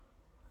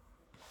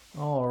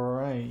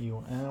Alright,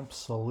 you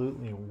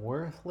absolutely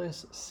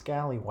worthless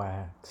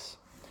scallywags.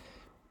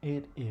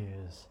 It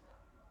is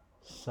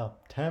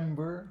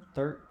September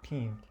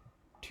 13th,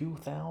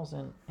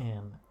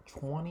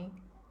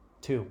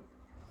 2022.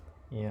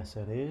 Yes,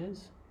 it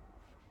is.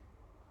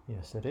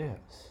 Yes, it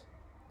is.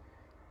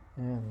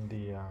 And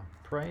the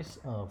price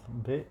of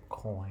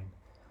Bitcoin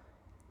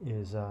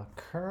is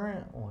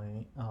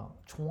currently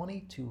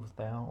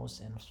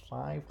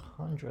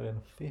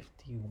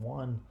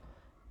 22,551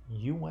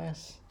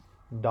 US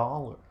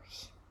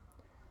dollars.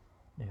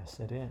 Yes,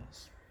 it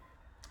is.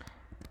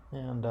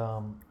 And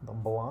the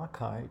block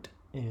height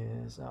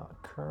is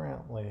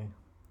currently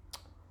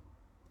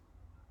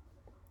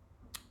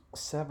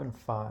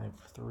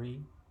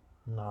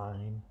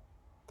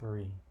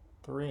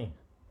 753,933.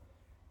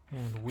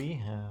 And we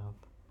have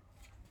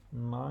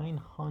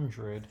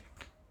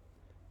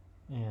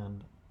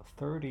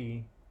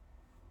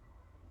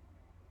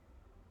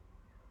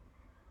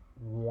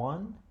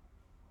 931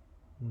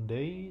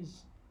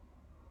 days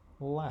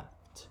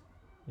left.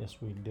 Yes,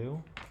 we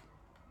do.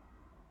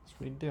 Yes,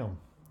 we do.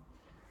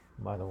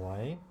 By the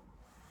way,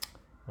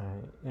 I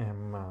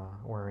am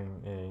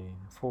wearing a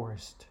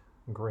forest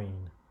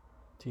green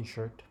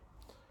t-shirt.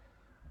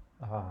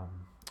 I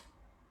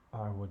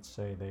would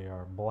say they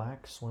are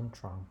black swim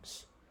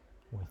trunks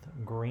with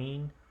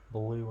green,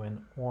 blue,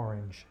 and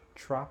orange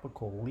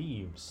tropical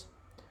leaves.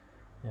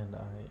 And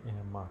I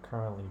am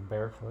currently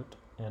barefoot,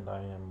 and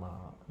I am,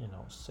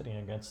 sitting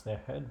against the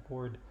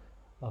headboard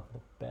of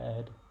the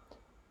bed.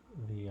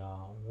 The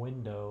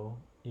window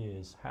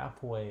is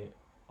halfway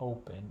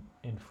open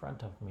in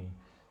front of me.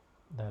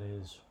 That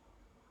is,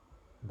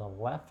 the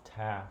left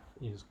half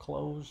is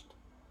closed,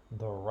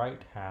 the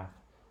right half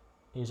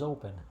is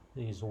open.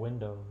 These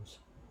windows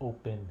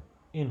open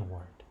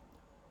inward.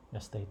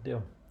 Yes, they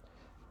do.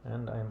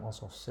 And I'm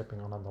also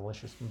sipping on a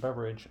delicious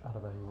beverage out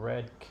of a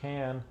red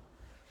can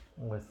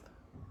with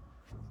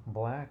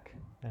black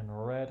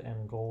and red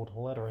and gold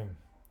lettering.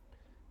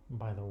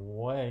 By the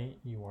way,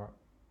 you are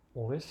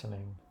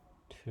listening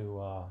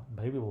to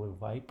Baby Blue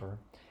Viper,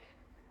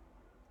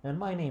 and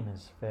my name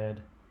is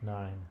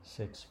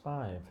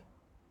Fed965.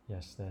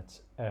 Yes,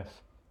 that's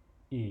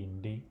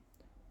FED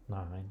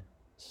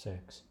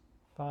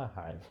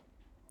 965.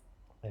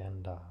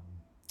 And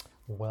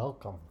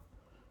welcome.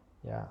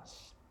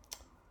 Yes.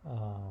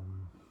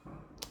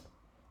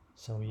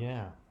 So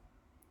yeah,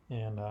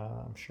 and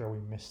I'm sure we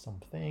missed some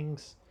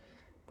things,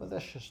 but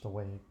that's just the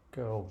way it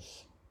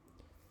goes.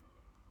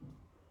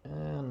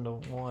 And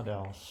what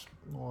else?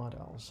 What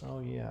else?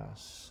 Oh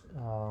yes,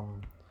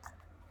 I'm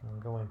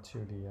going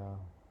to the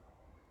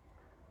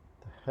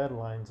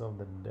headlines of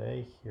the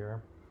day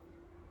here.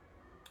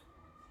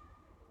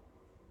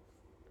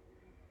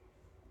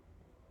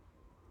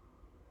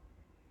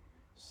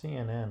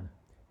 CNN,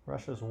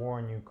 Russia's war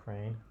in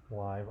Ukraine,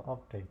 live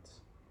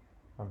updates.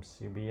 From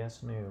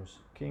CBS News,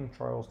 King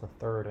Charles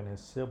III and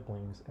his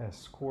siblings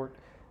escort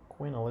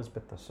Queen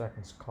Elizabeth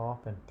II's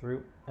coffin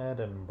through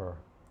Edinburgh.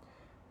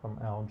 From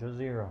Al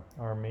Jazeera,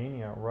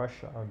 Armenia,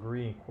 Russia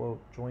agree,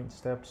 quote, joint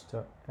steps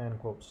to, end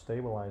quote,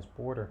 stabilize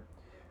border.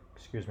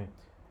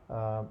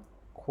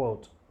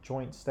 Quote,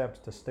 joint steps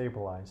to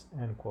stabilize,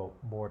 end quote,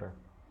 border.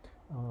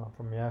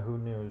 From Yahoo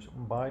News,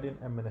 Biden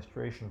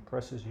administration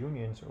presses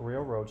unions,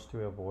 railroads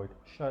to avoid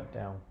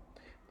shutdown.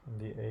 From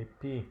the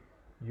AP,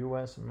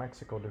 U.S.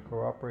 Mexico to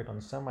cooperate on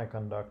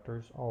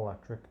semiconductors,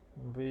 electric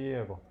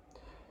vehicle.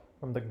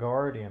 From The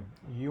Guardian,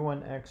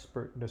 UN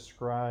expert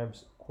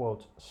describes,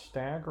 quote,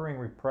 staggering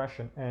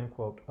repression, end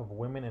quote, of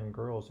women and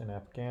girls in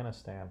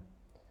Afghanistan.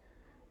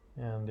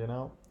 And,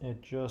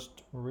 it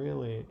just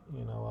really,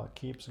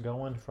 keeps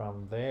going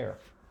from there.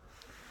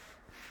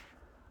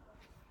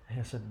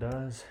 Yes, it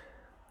does.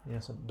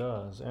 Yes, it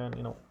does. And,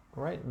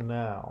 right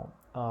now,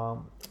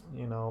 what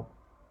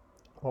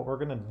we're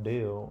going to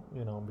do,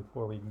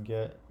 before we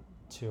get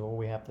to what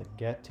we have to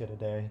get to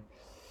today,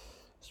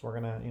 is we're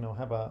going to,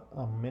 have a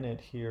minute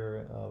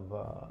here of,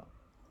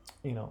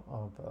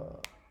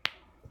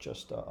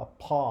 just a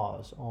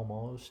pause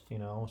almost,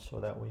 so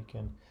that we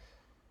can,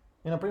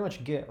 pretty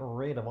much get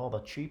rid of all the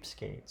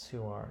cheapskates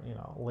who are,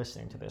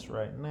 listening to this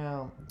right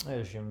now.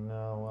 As you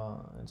know,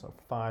 it's a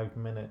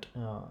 5-minute,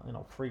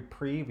 free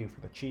preview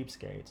for the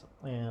cheapskates,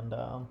 and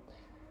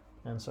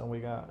so we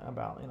got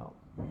about,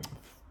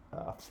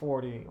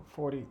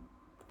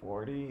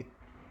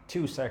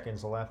 42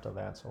 seconds left of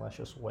that. So let's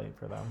just wait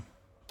for them,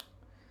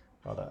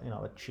 or the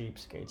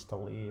cheapskates to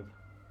leave.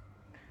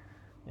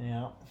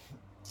 Yeah.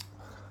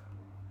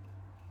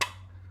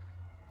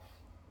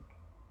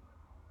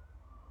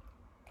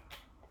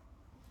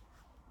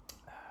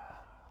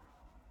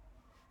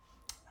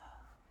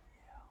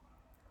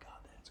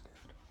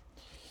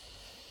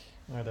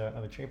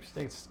 Are the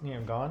cheapskates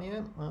gone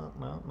yet? Well,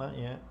 no, not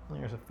yet.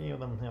 There's a few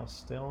of them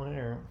still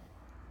here.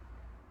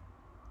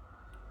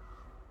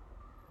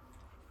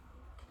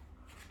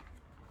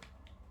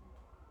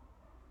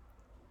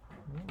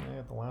 They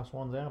got the last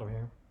ones out of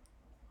here.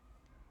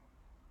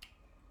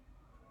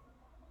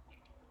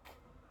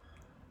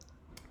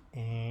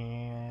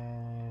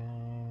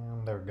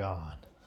 And they're gone.